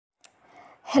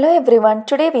Hello everyone,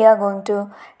 today we are going to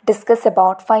discuss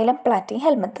about phylum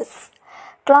platyhelminthes.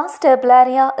 Class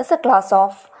Turbelleria is a class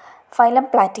of phylum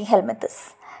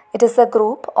platyhelminthes. It is a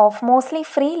group of mostly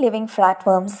free living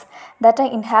flatworms that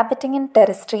are inhabiting in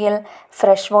terrestrial,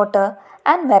 freshwater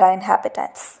and marine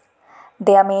habitats.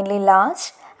 They are mainly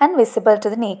large and visible to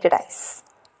the naked eyes.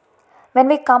 When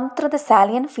we come through the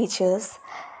salient features,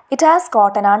 it has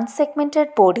got an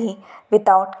unsegmented body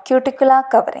without cuticular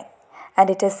covering, and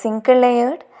it is single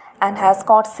layered and has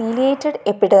got ciliated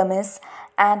epidermis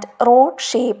and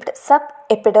rod-shaped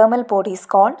subepidermal bodies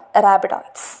called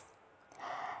rhabdoids.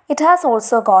 It has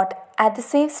also got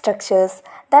adhesive structures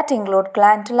that include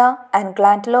glandular and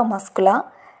glandulomuscular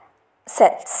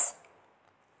cells.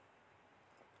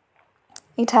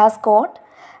 It has got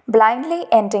blindly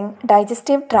ending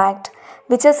digestive tract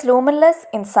which is luminous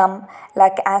in some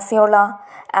like aceola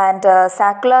and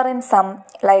saccular in some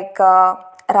like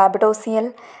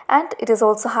rhabdocial, and it is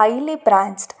also highly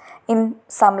branched in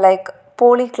some like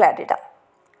polycladida.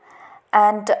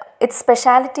 And its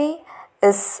speciality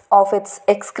is of its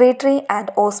excretory and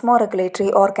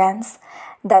osmoregulatory organs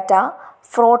that are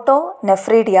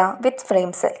photonephridia with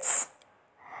flame cells.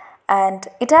 And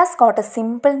it has got a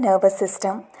simple nervous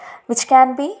system which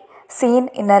can be seen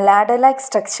in a ladder-like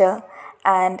structure,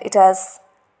 and it has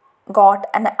got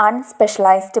an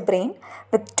unspecialized brain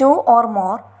with 2 or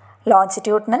more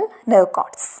longitudinal nerve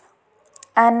cords.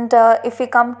 And if we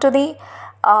come to the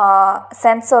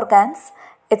sense organs,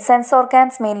 its sense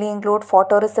organs mainly include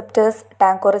photoreceptors,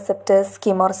 tanchoreceptors,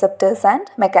 chemoreceptors and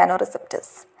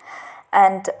mechanoreceptors.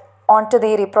 And on to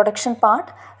the reproduction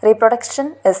part.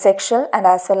 Reproduction is sexual and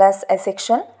as well as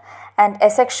asexual, and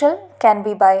asexual can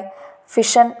be by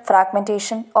fission,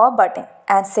 fragmentation or budding,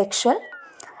 and sexual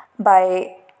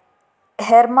by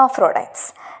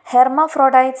hermaphrodites.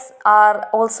 Hermaphrodites are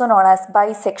also known as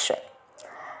bisexual.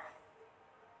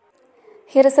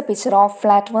 Here is a picture of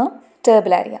flatworm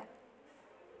Turbelleria.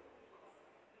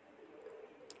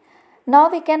 Now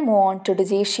we can move on to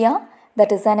Dugesia,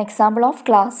 that is an example of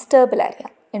class Turbelleria.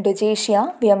 In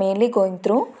Dugesia, we are mainly going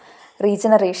through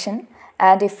regeneration,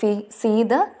 and if we see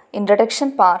the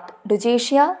introduction part,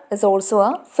 Dugesia is also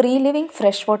a free-living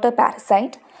freshwater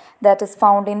parasite that is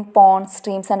found in ponds,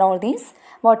 streams and all these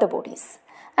water bodies.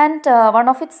 And one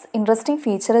of its interesting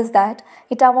features is that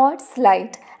it avoids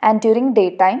light, and during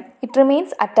daytime it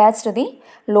remains attached to the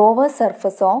lower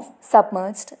surface of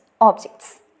submerged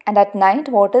objects. And at night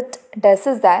what it does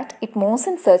is that it moves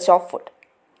in search of food.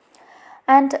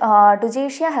 And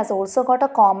Dugesia has also got a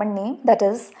common name, that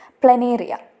is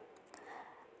Planaria.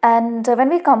 And when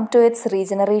we come to its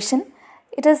regeneration,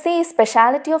 it is the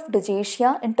speciality of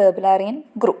Dugesia in Turbellarian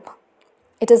group.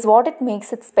 It is what it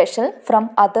makes it special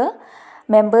from other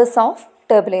members of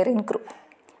Turbellarian group.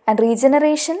 And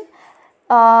regeneration,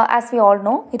 as we all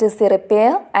know, it is the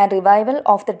repair and revival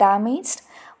of the damaged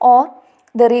or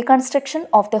the reconstruction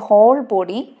of the whole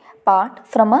body part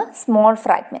from a small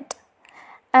fragment.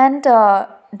 And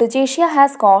Dugesia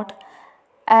has got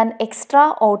an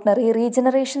extraordinary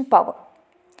regeneration power.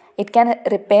 It can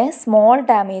repair small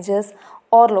damages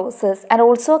or losses and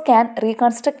also can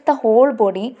reconstruct the whole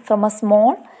body from a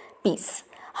small piece.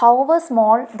 However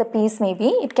small the piece may be,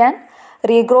 it can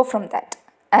regrow from that.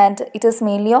 And it is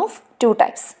mainly of 2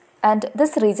 types. And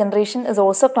this regeneration is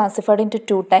also classified into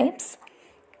 2 types.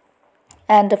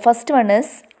 And the first one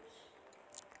is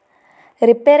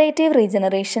reparative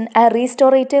regeneration and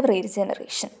restorative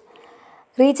regeneration.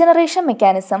 Regeneration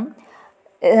mechanism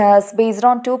is based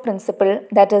on 2 principles,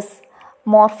 that is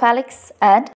morphallaxis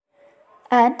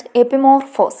and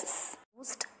epimorphosis.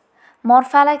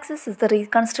 Morphallaxis is the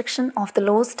reconstruction of the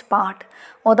lost part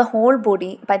or the whole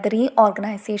body by the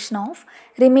reorganization of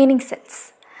remaining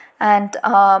cells, and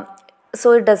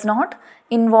so it does not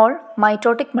involve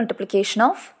mitotic multiplication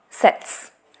of cells.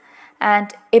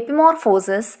 And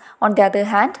epimorphosis, on the other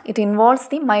hand, it involves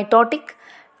the mitotic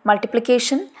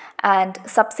multiplication and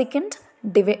subsequent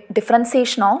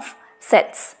differentiation of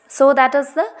cells. So that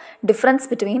is the difference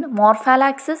between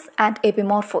morphallaxis and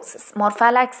epimorphosis.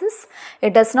 Morphallaxis,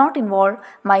 it does not involve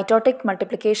mitotic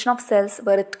multiplication of cells,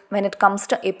 where when it comes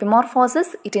to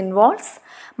epimorphosis, it involves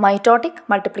mitotic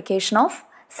multiplication of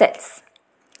cells.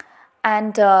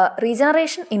 And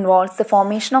regeneration involves the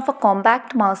formation of a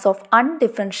compact mass of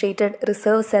undifferentiated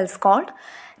reserve cells called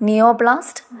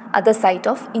neoblast at the site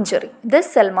of injury.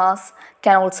 This cell mass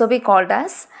can also be called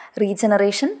as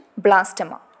regeneration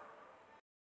blastema.